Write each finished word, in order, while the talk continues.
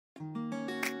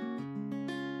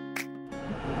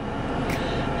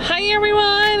Hi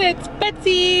everyone, it's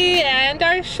Betsy and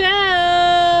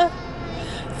Darshell.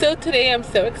 So today I'm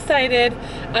so excited.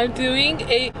 I'm doing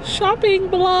a shopping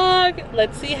vlog.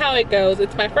 Let's see how it goes.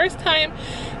 It's my first time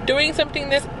doing something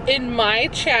this in my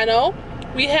channel.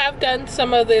 We have done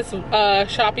some of this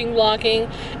shopping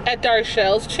vlogging at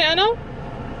Darshell's channel,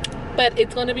 but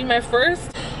it's going to be my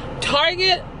first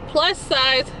Target plus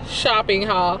size shopping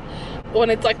haul. When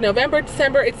it's like November,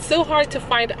 December, it's so hard to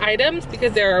find items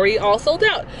because they're already all sold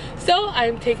out. So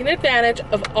I'm taking advantage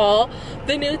of all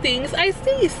the new things I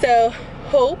see. So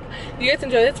hope you guys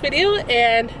enjoy this video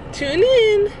and tune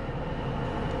in.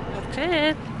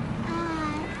 Okay.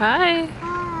 Hi. Hi.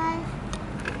 Hi.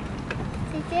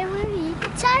 Today we're going to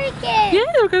Target. Yeah,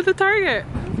 we're going to Target.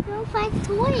 Let's go find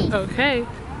toys. Okay.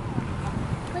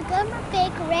 We're going to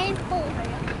big rainbow.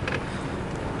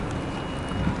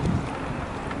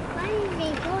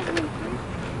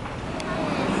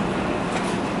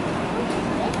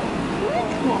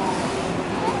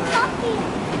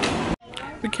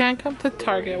 We can't come to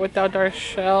Target without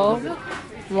Darshell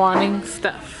wanting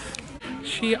stuff.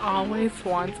 She always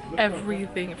wants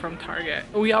everything from Target.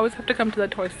 We always have to come to the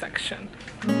toy section.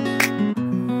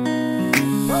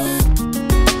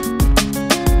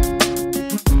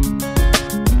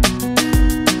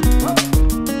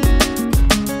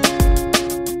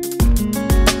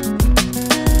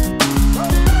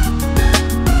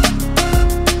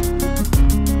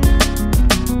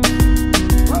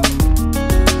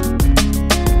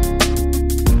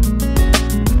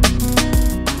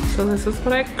 So this is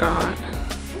what I got.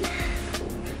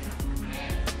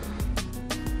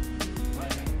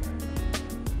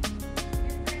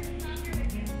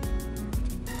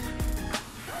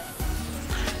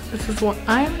 This is what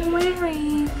I'm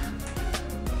wearing.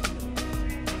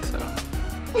 So.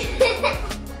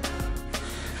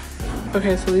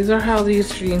 Okay, so these are how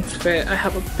these jeans fit. I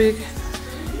have a big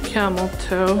camel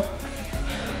toe.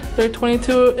 They're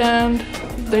 22 and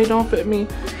they don't fit me.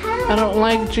 I don't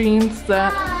like jeans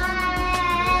that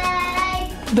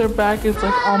their back is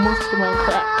like almost to my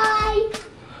crack.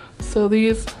 So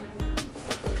these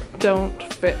don't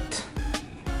fit.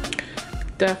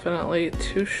 Definitely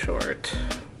too short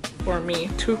for me.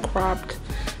 Too cropped.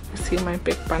 You see my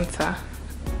big panza.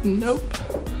 Nope.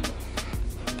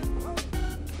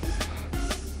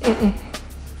 Mm-mm.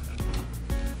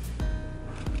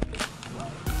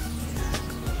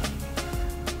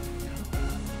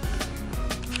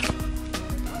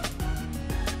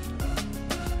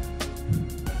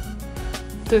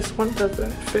 This one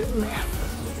doesn't fit me.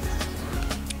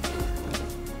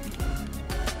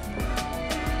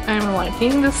 I'm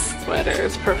liking this sweater.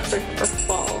 It's perfect for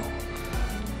fall.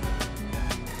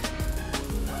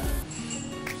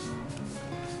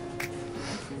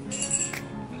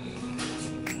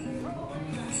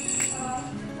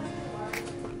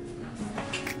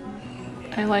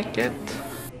 I like it.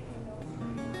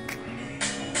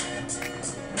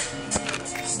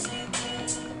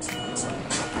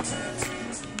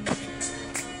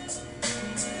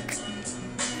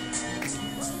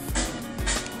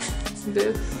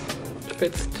 This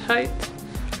fits tight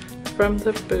from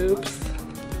the boobs.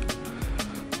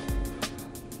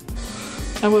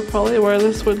 I would probably wear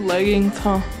this with leggings,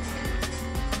 huh?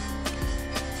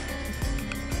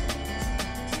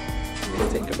 What do you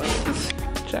think about this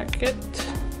jacket?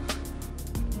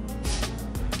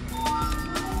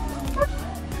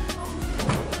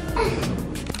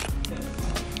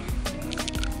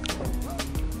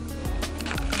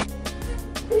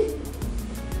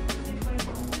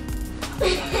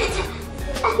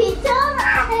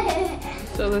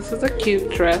 So this is a cute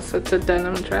dress. It's a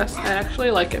denim dress. I actually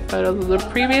like it better than the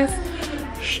previous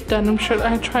denim shirt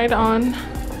I tried on.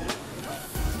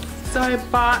 So I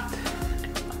bought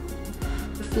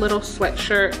this little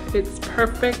sweatshirt. It's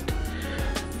perfect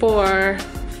for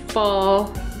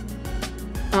fall.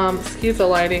 Excuse the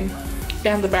lighting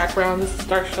and the background. This is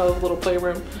Darshell's little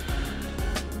playroom.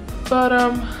 But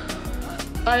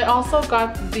I also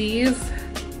got these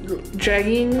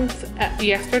jeggings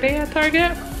yesterday at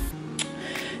Target.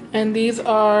 And these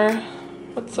are,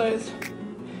 what size?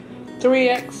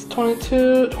 3X,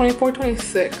 22, 24,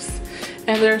 26.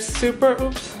 And they're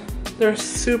super, they're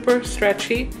super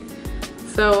stretchy.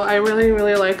 So I really,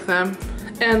 really like them.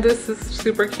 And this is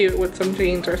super cute with some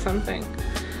jeans or something.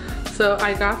 So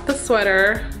I got the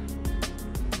sweater.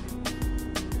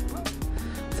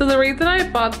 So the reason I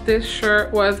bought this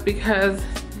shirt was because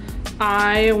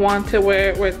I want to wear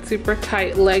it with super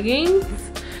tight leggings.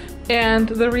 And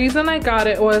the reason I got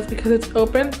it was because it's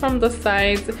open from the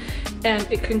sides and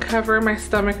it can cover my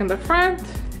stomach in the front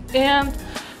and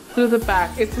through the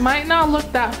back. It might not look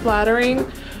that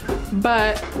flattering,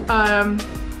 but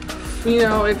you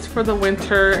know, it's for the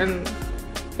winter and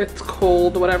it's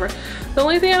cold, whatever. The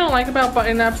only thing I don't like about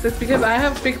button-ups is because I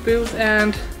have big boobs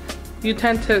and you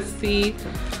tend to see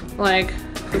like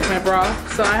with my bra,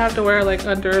 so I have to wear like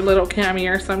under a little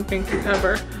cami or something to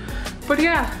cover. But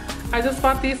yeah, I just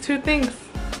bought these two things.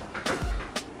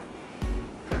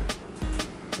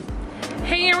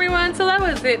 Hey everyone, so that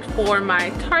was it for my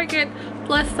Target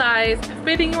plus size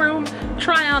fitting room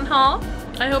try on haul.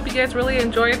 I hope you guys really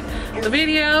enjoyed the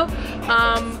video.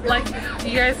 Like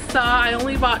you guys saw, I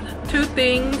only bought two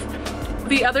things.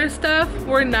 The other stuff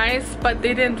were nice, but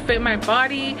they didn't fit my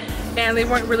body and they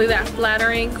weren't really that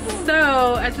flattering.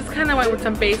 So I just kind of went with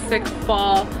some basic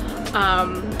fall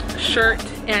shirt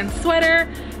and sweater.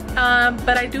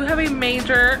 But I do have a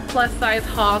major plus size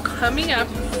haul coming up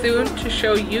soon to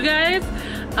show you guys.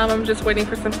 I'm just waiting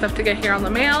for some stuff to get here on the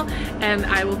mail, and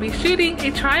I will be shooting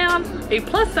a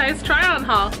plus size try on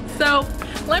haul. So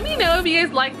let me know if you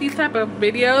guys like these type of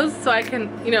videos so I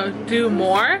can, you know, do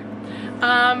more.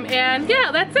 And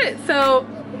yeah, that's it. So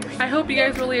I hope you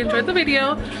guys really enjoyed the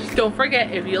video. Don't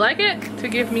forget, if you like it, to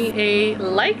give me a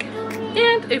like,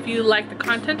 and if you like the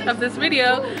content of this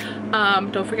video,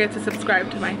 don't forget to subscribe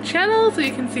to my channel so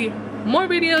you can see more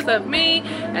videos of me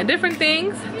and different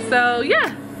things. So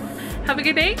yeah, have a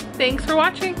good day. Thanks for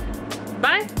watching.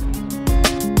 Bye.